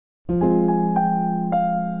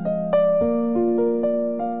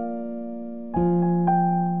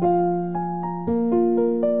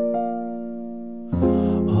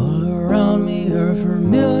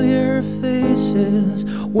faces,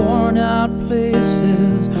 worn out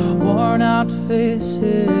places, worn out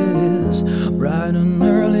faces, bright and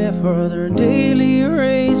early for their daily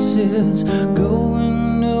races,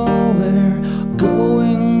 going nowhere,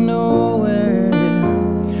 going nowhere.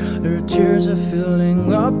 Their tears are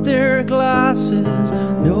filling up their glasses,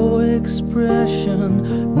 no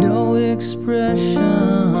expression, no expression.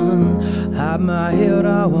 Hide my head,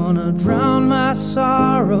 I wanna drown my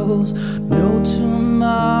sorrows. No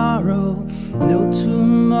tomorrow, no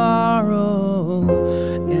tomorrow.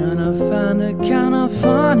 And I find it kinda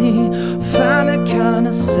funny, find it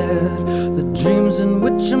kinda sad. The dreams in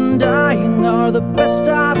which I'm dying are the best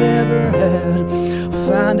I've ever had.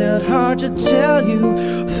 Find it hard to tell you,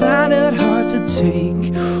 find it hard to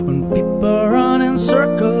take. When people run in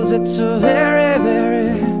circles, it's a very,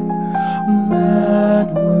 very mad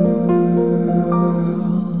world,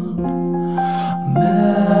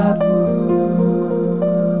 mad world.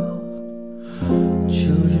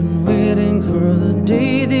 Children waiting for the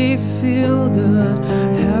day they feel good.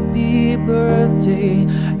 Happy birthday,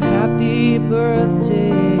 happy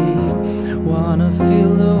birthday. Wanna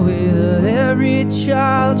feel the way that every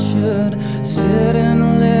child should. Sit and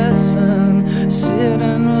listen, sit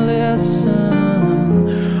and listen.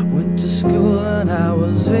 Went to school and I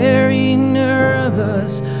was very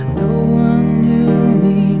nervous. No one knew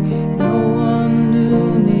me, no one knew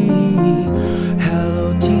me. Hello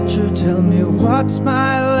teacher, tell me what's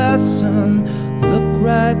my lesson. Look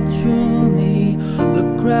right through me,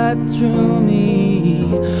 look right through me.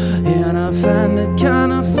 And I find it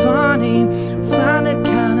kinda funny, find it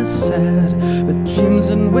kinda sad. The dreams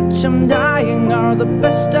in which I'm dying are the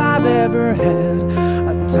best I've ever had.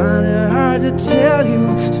 I find it hard to tell you,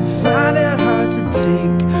 so find it hard to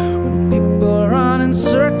take.